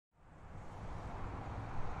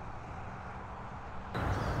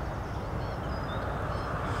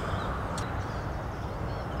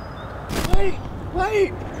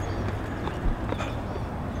Wait!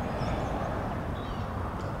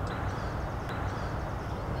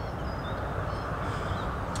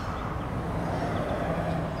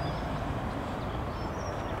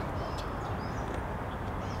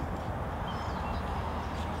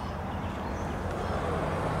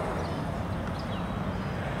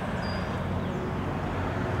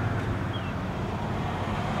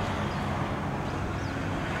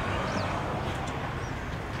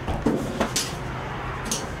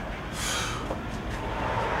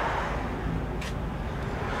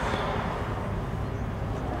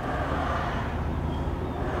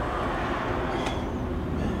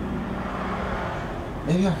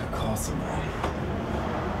 Maybe I could call somebody.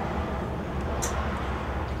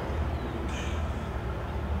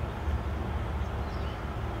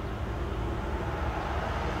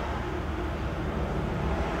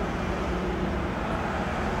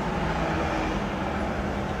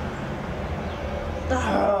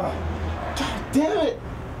 God damn it!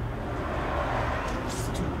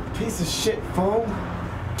 Stupid piece of shit phone.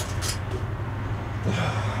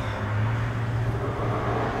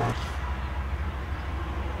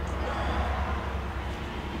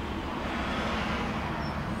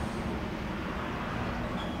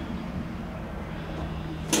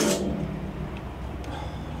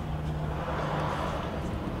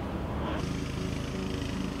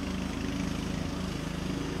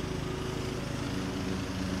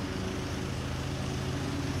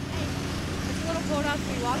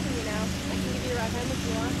 Walking, you know. I can give you a ride home if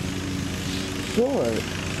you want. Sure.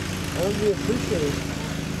 That would be appreciated.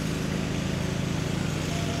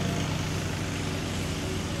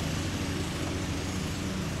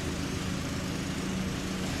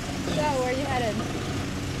 So, where are you headed?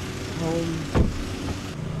 Home.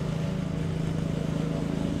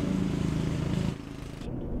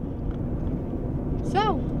 So,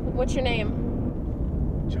 what's your name?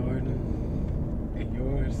 Jordan. And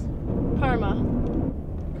yours? Carma.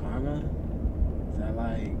 Carma? Is that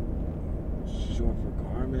like short for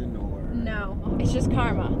Carmen or? No, it's just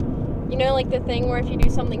karma. You know, like the thing where if you do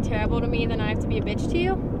something terrible to me, then I have to be a bitch to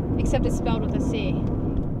you? Except it's spelled with a C.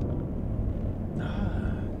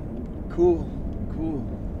 Cool. Cool.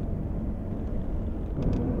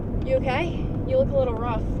 You okay? You look a little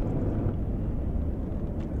rough.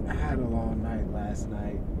 I had a long night last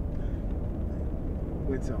night.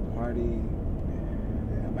 Went to a party.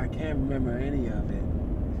 I can't remember any of it.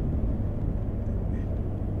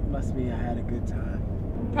 Must mean I had a good time.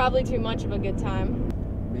 Probably too much of a good time.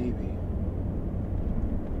 Maybe.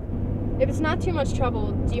 If it's not too much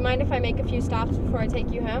trouble, do you mind if I make a few stops before I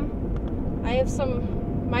take you home? I have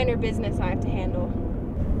some minor business I have to handle.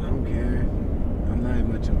 I don't care. I'm not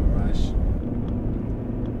in much of a rush.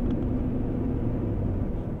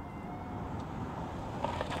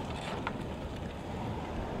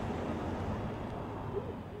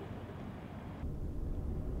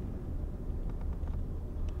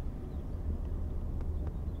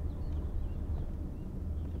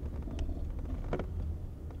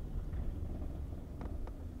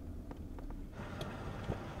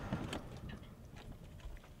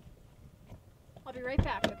 I'll be right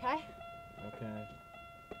back, okay? Okay.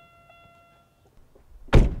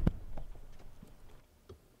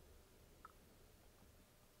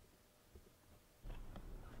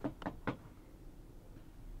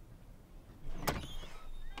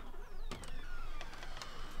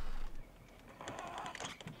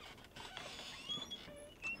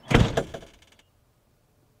 I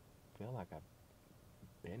feel like I've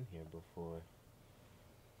been here before.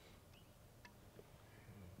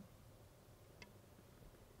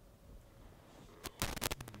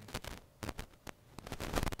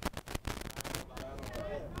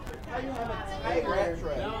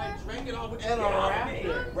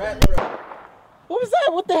 What was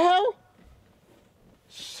that? What the hell?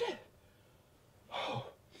 Shit. Oh.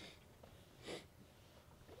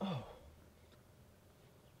 Oh.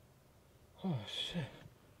 Oh, shit.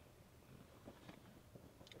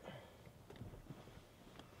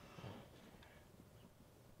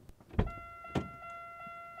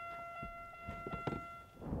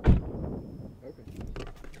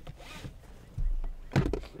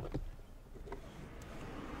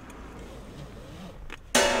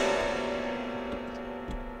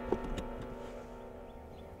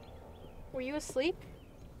 Were you asleep?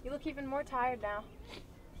 You look even more tired now.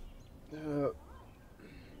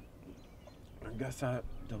 I guess I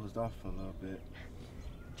dozed off for a little bit.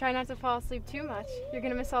 Try not to fall asleep too much. You're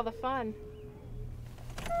gonna miss all the fun.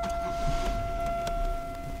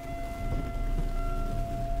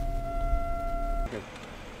 Okay.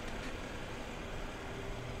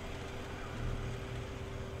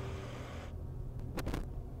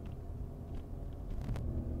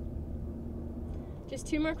 Just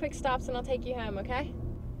 2 more quick stops and I'll take you home, okay?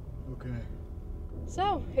 Okay.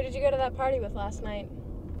 So, who did you go to that party with last night?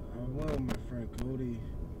 Well, my friend Cody.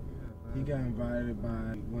 He got invited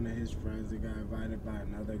by one of his friends. He got invited by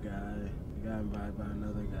another guy. He got invited by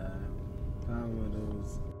another guy. Found one of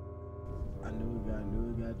those I knew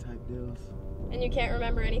a guy type deals. And you can't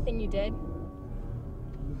remember anything you did?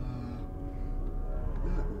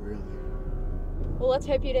 Not really. Well, let's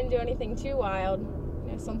hope you didn't do anything too wild.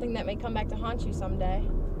 You know, something that may come back to haunt you someday.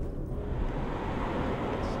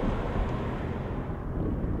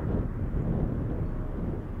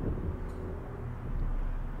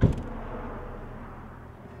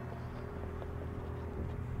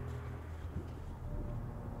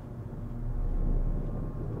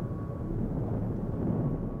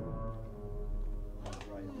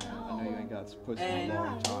 Pussy in a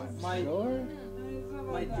long time.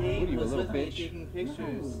 My date was with me taking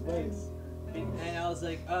pictures. And I was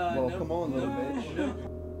like, well, no, come on, little bitch. No.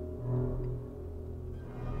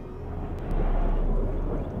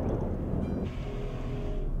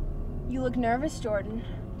 You look nervous, Jordan.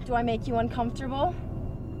 Do I make you uncomfortable?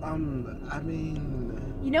 I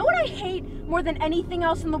mean... You know what I hate more than anything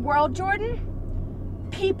else in the world, Jordan?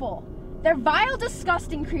 People. They're vile,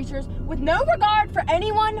 disgusting creatures with no regard for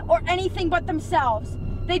anyone or anything but themselves.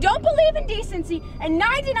 They don't believe in decency, and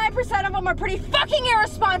 99% of them are pretty fucking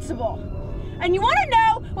irresponsible. And you want to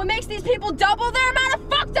know what makes these people double their amount of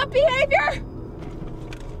fucked up behavior?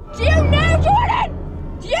 Do you know,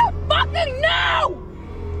 Jordan? Do you fucking know?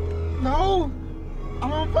 No! I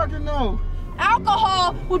don't fucking know.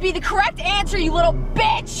 Alcohol would be the correct answer, you little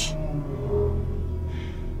bitch!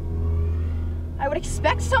 I would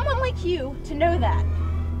expect someone like you to know that.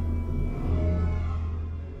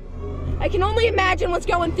 I can only imagine what's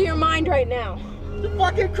going through your mind right now. You're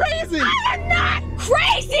fucking crazy! I am not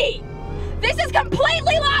crazy! This is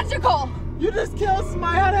completely logical! You just killed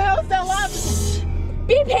somebody. How the hell is that logical?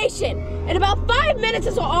 Be patient. In about 5 minutes,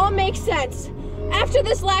 this will all make sense. After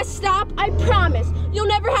this last stop, I promise you'll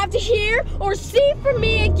never have to hear or see from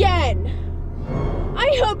me again.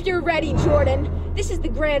 I hope you're ready, Jordan. This is the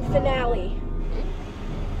grand finale.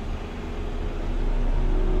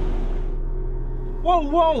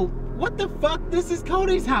 Whoa, what the fuck? This is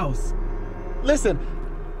Cody's house. Listen,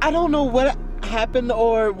 I don't know what happened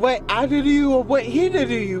or what I did to you or what he did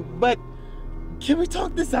to you, but can we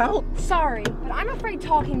talk this out? Sorry, but I'm afraid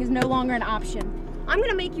talking is no longer an option. I'm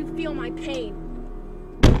gonna make you feel my pain.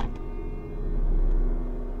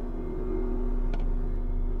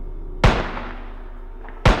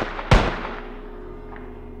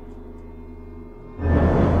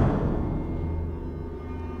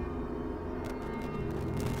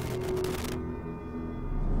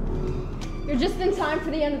 You're just in time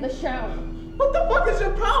for the end of the show. What the fuck is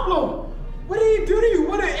your problem? What did he do to you?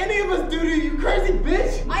 What did any of us do to you, crazy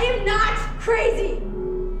bitch? I am not crazy!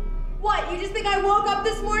 What, you just think I woke up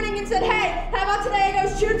this morning and said, hey, how about today I go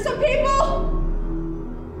shoot some people?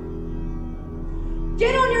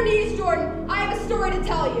 Get on your knees, Jordan. I have a story to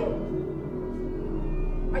tell you.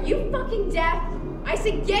 Are you fucking deaf? I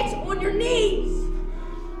said get on your knees!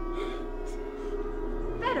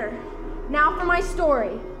 Better. Now for my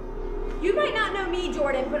story. You might not know me,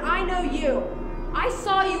 Jordan, but I know you. I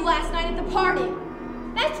saw you last night at the party.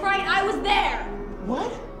 That's right, I was there.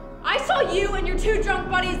 What? I saw you and your 2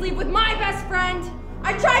 drunk buddies leave with my best friend.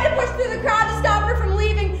 I tried to push through the crowd to stop her from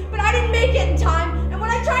leaving, but I didn't make it in time. And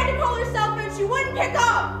when I tried to call her cell phone, she wouldn't pick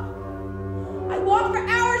up. I walked for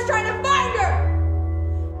hours trying to find her.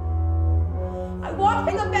 I walked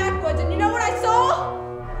in the backwoods, and you know what I saw?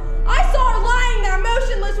 I saw her lying there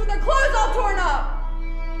motionless with her clothes all torn up.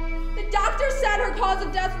 The doctor said her cause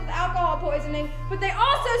of death was alcohol poisoning, but they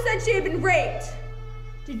also said she had been raped.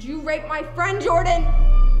 Did you rape my friend, Jordan?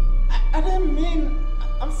 I didn't mean...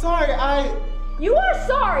 I'm sorry, You are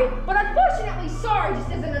sorry, but unfortunately sorry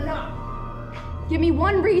just isn't enough. Give me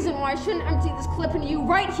one reason why I shouldn't empty this clip into you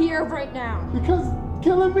right here, right now. Because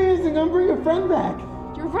killing me isn't gonna bring your friend back.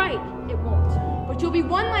 You're right, it won't. But you'll be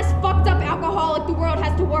one less fucked up alcoholic the world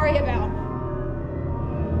has to worry about.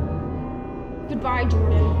 Goodbye,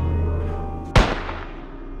 Jordan.